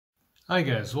Hi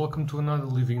guys, welcome to another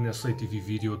Living in SA TV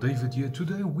video. David here.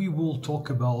 Today we will talk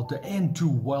about the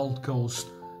N2 Wild Coast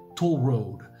toll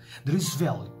road that is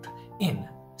valued in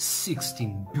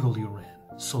 16 billion rand.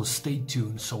 So stay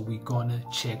tuned, so we're gonna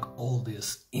check all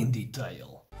this in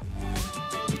detail.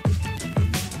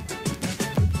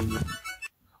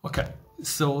 Okay,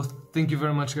 so thank you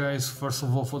very much guys, first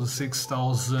of all for the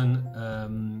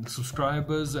 6,000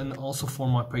 subscribers and also for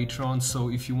my Patreon. So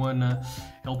if you wanna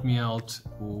help me out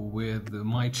with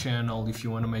my channel, if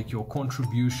you wanna make your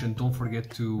contribution, don't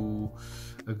forget to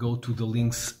go to the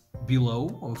links below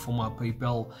for my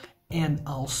PayPal and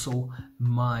also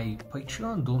my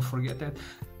Patreon, don't forget that.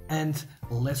 And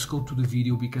let's go to the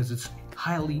video because it's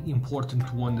highly important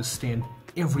to understand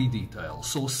every detail.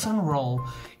 So SANRAL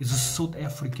is a South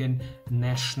African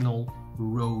national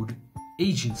road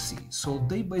agency. So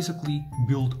they basically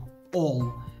build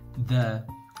all the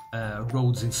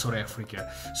roads in South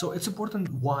Africa. So it's important.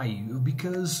 Why?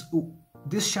 Because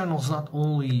this channel is not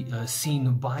only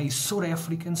seen by South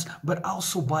Africans but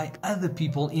also by other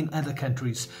people in other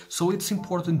countries. So it's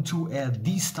important to add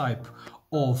these type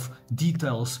of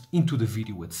details into the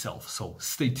video itself, so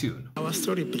stay tuned. Our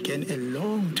story began a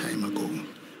long time ago.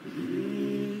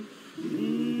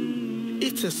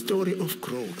 It's a story of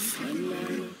growth,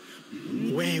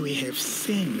 where we have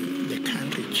seen the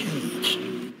country change.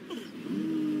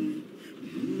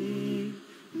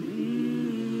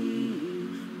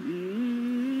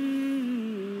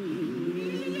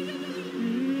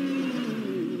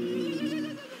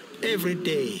 Every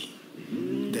day,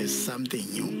 there's something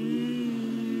new.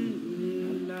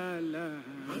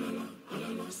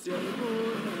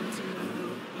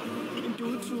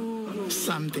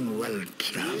 Something world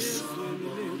class.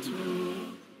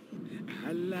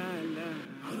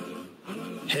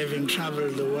 Having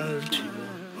traveled the world,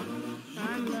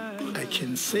 I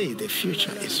can say the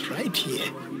future is right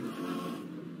here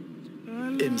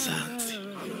in Mzansi.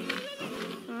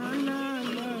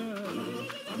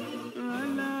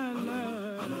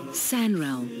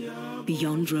 SANRAL,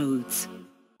 Beyond Roads.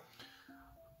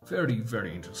 Very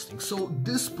interesting. So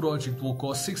this project will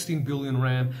cost 16 billion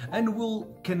rand and will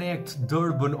connect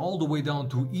Durban all the way down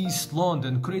to East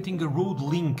London, creating a road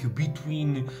link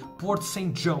between Port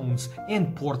St. John's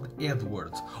and Port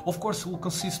Edward. Of course, it will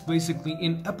consist basically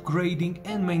in upgrading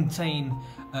and maintain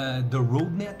the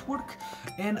road network,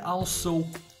 and also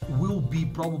will be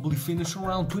probably finished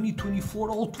around 2024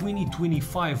 or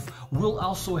 2025. We'll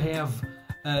also have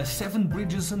 7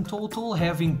 bridges in total,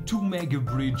 having 2 mega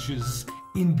bridges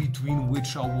in between,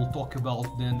 which I will talk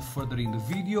about then further in the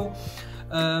video.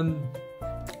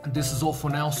 This is all for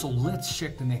now, so let's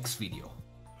check the next video.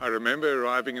 I remember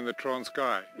arriving in the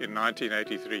Transkei in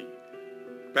 1983.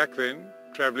 Back then,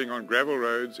 travelling on gravel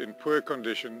roads in poor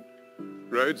condition,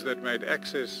 roads that made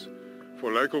access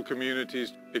for local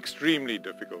communities extremely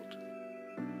difficult.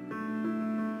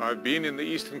 I've been in the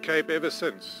Eastern Cape ever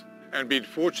since and been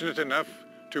fortunate enough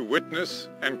to witness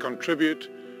and contribute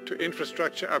to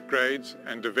infrastructure upgrades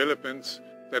and developments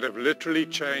that have literally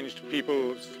changed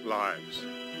people's lives.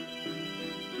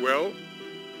 Well,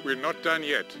 we're not done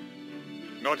yet,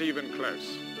 not even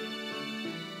close.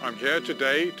 I'm here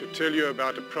today to tell you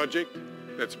about a project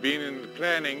that's been in the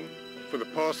planning for the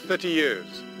past 30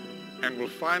 years and will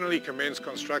finally commence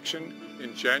construction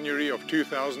in January of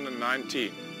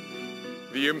 2019,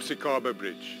 the Umsikaba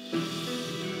Bridge.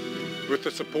 With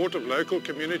the support of local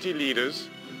community leaders,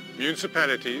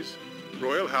 municipalities,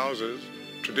 royal houses,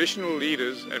 traditional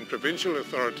leaders and provincial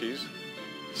authorities,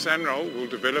 SANRAL will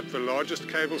develop the largest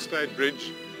cable-stayed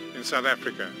bridge in South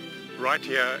Africa, right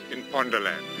here in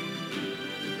Ponderland.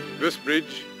 This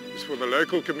bridge is for the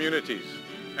local communities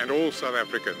and all South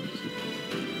Africans.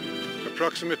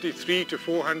 Approximately 300 to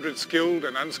 400 skilled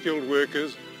and unskilled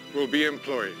workers will be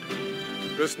employed.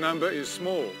 This number is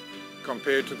small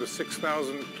compared to the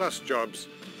 6,000 plus jobs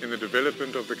in the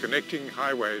development of the connecting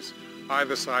highways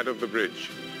either side of the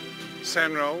bridge.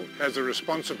 SANRAL has a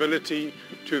responsibility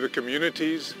to the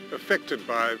communities affected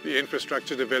by the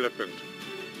infrastructure development.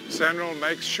 SANRAL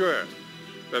makes sure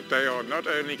that they are not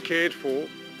only cared for,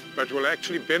 but will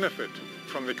actually benefit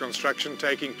from the construction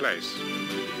taking place.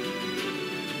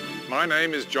 My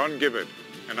name is John Gibbard,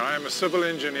 and I am a civil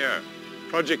engineer,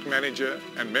 project manager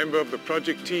and member of the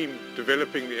project team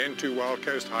developing the N2 Wild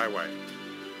Coast Highway.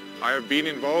 I have been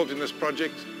involved in this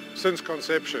project since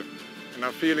conception, and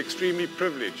I feel extremely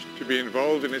privileged to be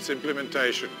involved in its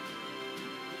implementation.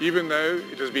 Even though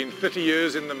it has been 30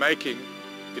 years in the making,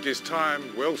 it is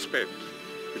time well spent,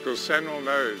 because SANRAL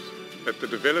knows that the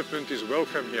development is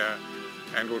welcome here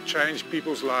and will change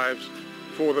people's lives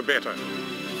for the better.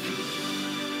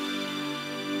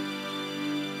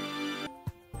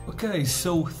 Okay,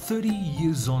 so 30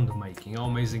 years on the making, how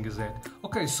amazing is that?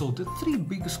 Okay, so the three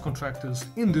biggest contractors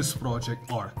in this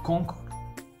project are Concord,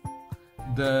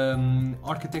 the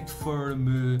architect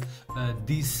firm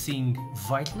Dissing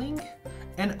Weitling,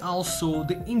 and also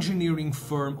the engineering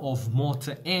firm of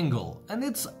Mota Engel. And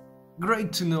it's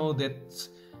great to know that,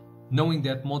 knowing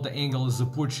that Mota Engel is a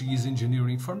Portuguese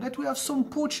engineering firm, that we have some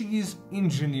Portuguese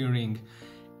engineering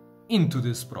into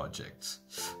this project.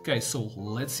 Okay, so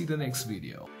let's see the next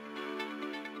video.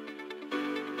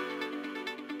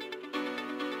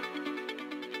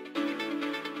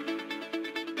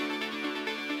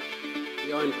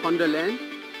 We are in Pondoland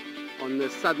on the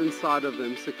southern side of the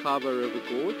Msakaba River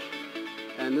Gorge,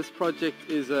 and this project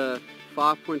is a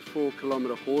 5.4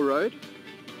 kilometer haul road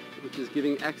which is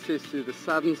giving access to the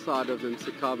southern side of the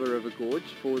Msakaba River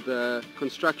Gorge for the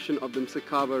construction of the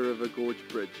Msakaba River Gorge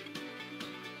Bridge.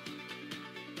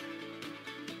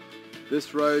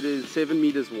 This road is 7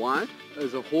 meters wide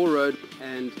as a haul road,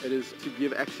 and it is to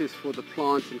give access for the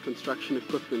plant and construction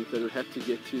equipment that would have to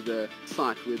get to the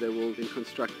site where they will then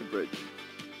construct the bridge.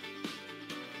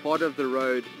 Part of the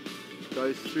road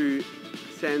goes through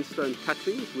sandstone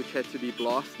cuttings which had to be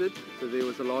blasted, so there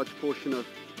was a large portion of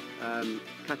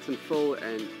cut and fill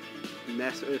and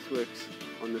mass earthworks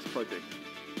on this project.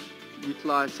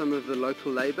 Utilize some of the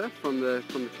local labour from the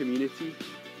community,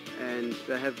 and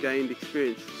they have gained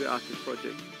experience throughout this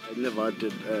project. I never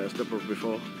did a slip road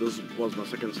before. This was my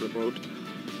second slip road,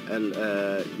 and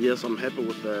yes, I'm happy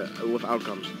with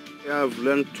outcomes. Yeah, I've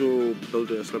learned to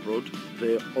build a slip road.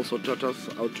 They also taught us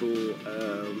how to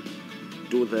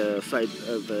do the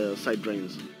side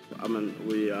drains. I mean,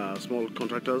 we are small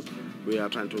contractors. We are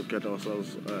trying to get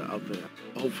ourselves out there.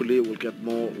 Hopefully, we'll get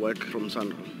more work from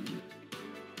Sandra.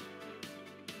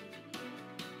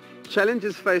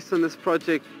 Challenges faced on this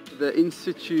project: the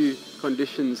in-situ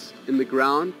conditions in the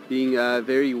ground being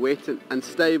very wet and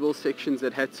unstable sections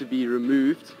that had to be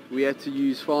removed. We had to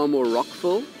use far more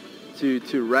rockfill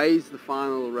to raise the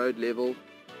final road level.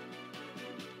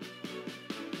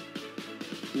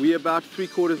 We're about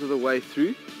 3/4 of the way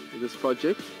through this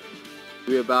project.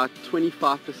 We're about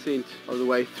 25% of the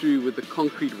way through with the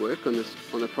concrete work on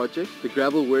the project. The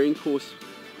gravel wearing course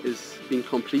is being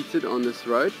completed on this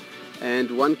road,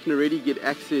 and one can already get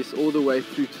access all the way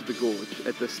through to the gorge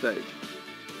at this stage.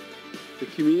 The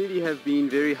community have been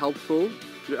very helpful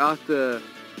throughout the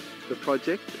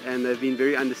project, and they've been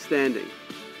very understanding.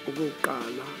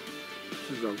 Okokuqala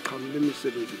sizawuqhamula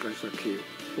imisebenzi kasakhiwo.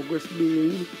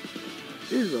 Okwesibini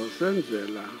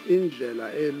izosenzela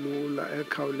indlela elula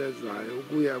ekhawulezayo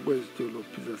ukuya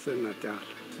kwezidolophu zaseNatal.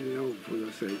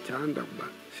 Siyavuya, siyayithanda kuba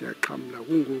siyaqhamula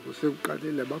kungoku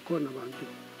sekuqalile bakhona abantu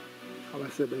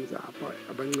abasebenza apha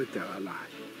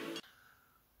abancedakalayo.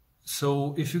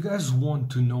 So if you guys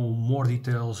want to know more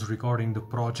details regarding the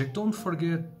project, don't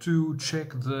forget to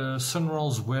check the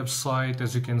Sunrail's website.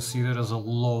 As you can see, there is a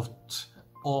lot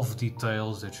of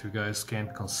details that you guys can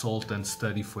consult and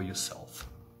study for yourself.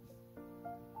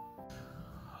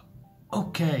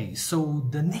 Okay, so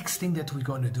the next thing that we're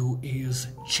going to do is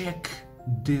check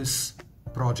this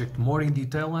project more in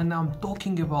detail, and I'm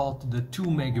talking about the 2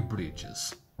 mega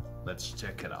bridges. Let's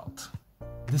check it out.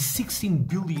 The 16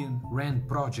 billion rand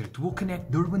project will connect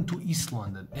Durban to East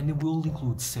London, and it will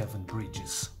include 7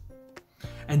 bridges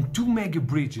and 2 mega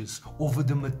bridges over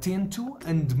the Matento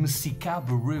and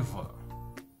Msakaba River.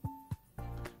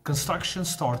 Construction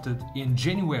started in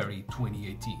January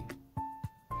 2018.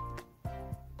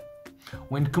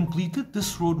 When completed,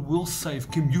 this road will save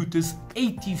commuters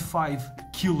 85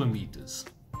 kilometers.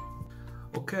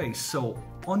 Okay, so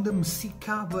on the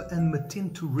Msakaba and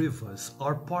Matento rivers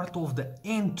are part of the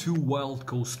N2 Wild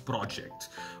Coast project.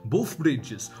 Both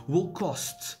bridges will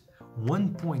cost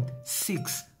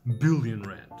 1.6 billion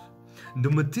rand. The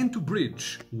Matento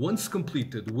bridge, once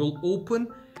completed, will open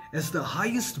as the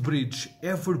highest bridge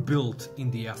ever built in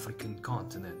the African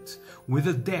continent, with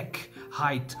a deck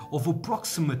height of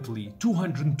approximately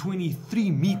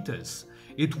 223 meters.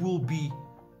 It will be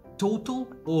total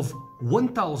of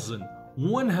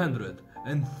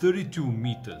 1,132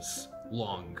 meters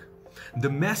long. The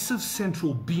massive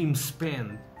central beam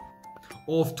span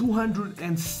of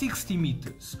 260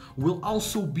 meters will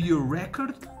also be a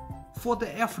record for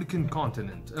the African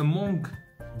continent among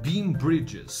beam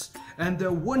bridges, and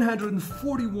the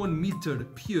 141 meter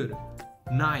Pier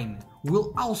 9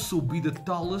 will also be the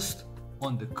tallest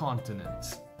on the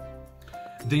continent.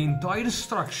 The entire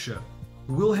structure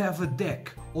will have a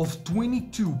deck of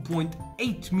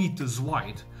 22.8 meters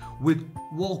wide with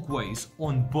walkways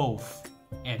on both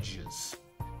edges.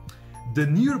 The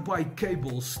nearby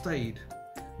cable stayed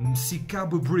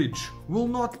Msikabe Bridge will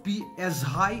not be as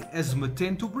high as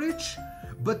Matento Bridge,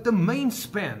 but the main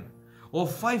span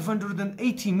of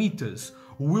 580 meters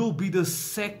will be the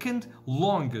second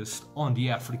longest on the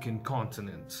African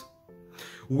continent.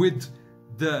 With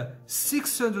the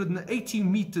 680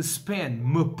 meter span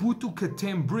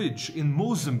Maputo-Catem Bridge in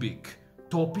Mozambique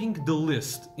topping the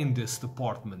list in this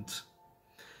department.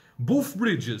 Both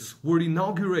bridges were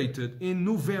inaugurated in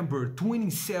November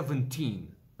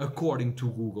 2017, according to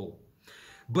Google,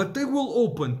 but they will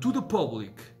open to the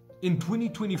public in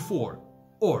 2024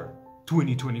 or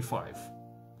 2025,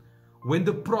 when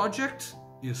the project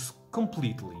is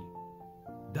completely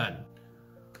done.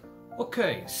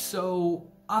 Okay, so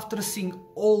after seeing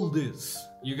all this,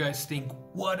 you guys think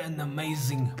what an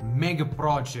amazing mega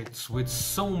project with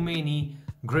so many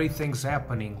great things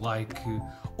happening, like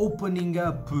opening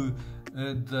up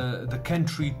the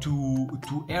country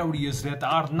to areas that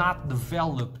are not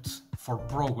developed for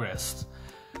progress,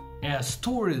 as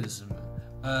tourism,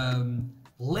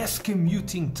 less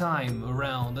commuting time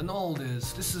around and all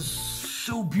this. This is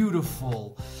so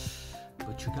beautiful.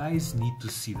 But you guys need to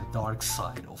see the dark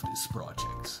side of this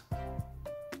project.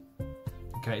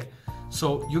 Okay,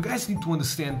 so you guys need to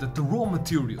understand that the raw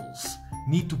materials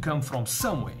need to come from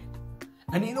somewhere.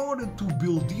 And in order to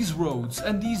build these roads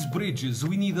and these bridges,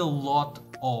 we need a lot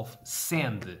of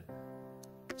sand.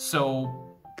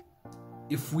 So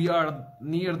if we are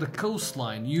near the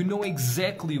coastline, you know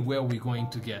exactly where we're going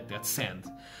to get that sand.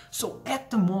 So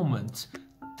at the moment,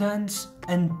 tons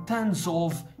and tons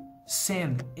of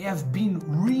sand have been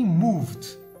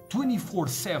removed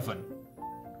 24/7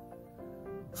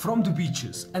 from the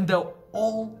beaches, and the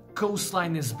whole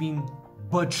coastline has been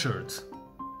butchered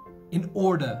in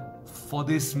order for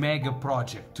this mega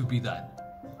project to be done.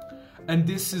 And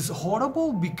this is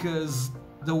horrible because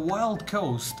the wild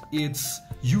coast, it's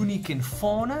unique in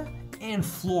fauna and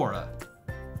flora,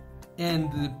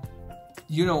 and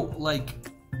you know, like,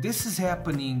 this is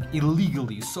happening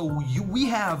illegally. So we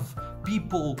have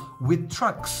people with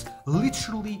trucks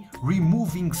literally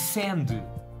removing sand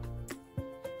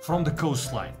from the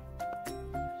coastline.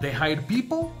 They hire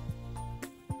people,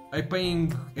 are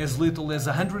paying as little as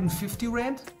 150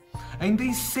 rand, and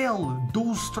they sell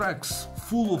those trucks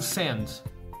full of sand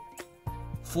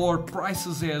for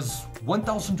prices as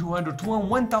 1,200 to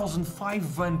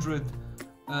 1,500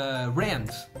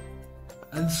 rand.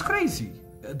 And it's crazy.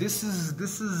 It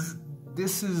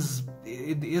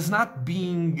is not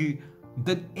being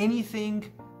done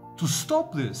anything to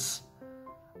stop this.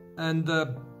 And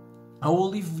I will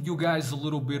leave you guys a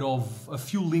little bit of a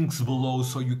few links below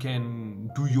so you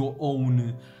can do your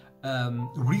own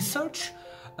research.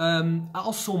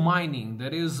 Also mining,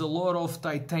 there is a lot of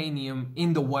titanium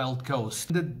in the wild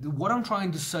coast. What I'm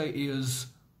trying to say is,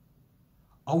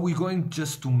 are we going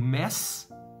just to mess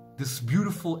this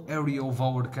beautiful area of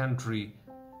our country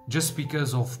just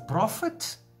because of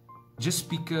profit? Just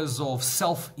because of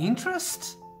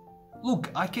self-interest?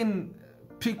 Look, I can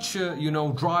picture, you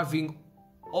know, driving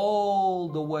all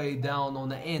the way down on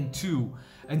the N2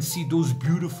 and see those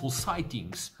beautiful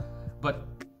sightings. But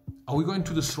are we going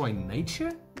to destroy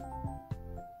nature?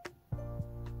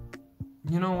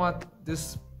 You know what?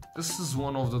 This is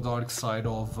one of the dark side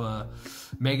of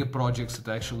mega projects that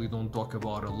I actually don't talk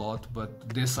about a lot, but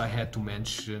this I had to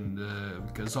mention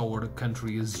because our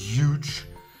country is huge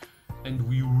and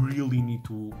we really need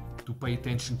to pay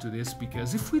attention to this,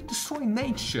 because if we destroy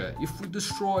nature, if we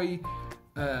destroy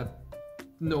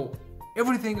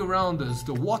everything around us,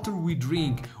 the water we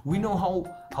drink, we know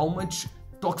how much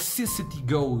toxicity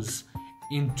goes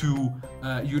into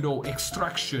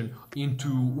extraction, into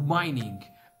mining.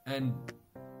 And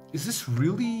is this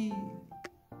really,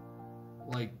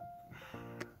 like,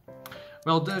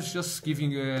 well, that's just giving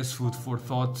you guys food for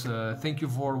thought. Thank you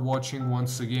for watching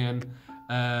once again.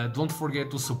 Don't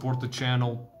forget to support the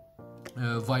channel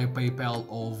via PayPal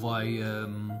or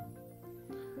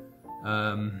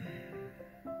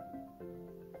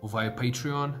via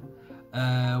Patreon.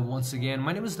 Once again,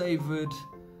 my name is David.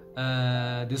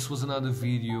 This was another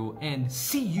video, and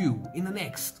see you in the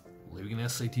next Living in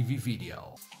SA TV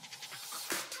video.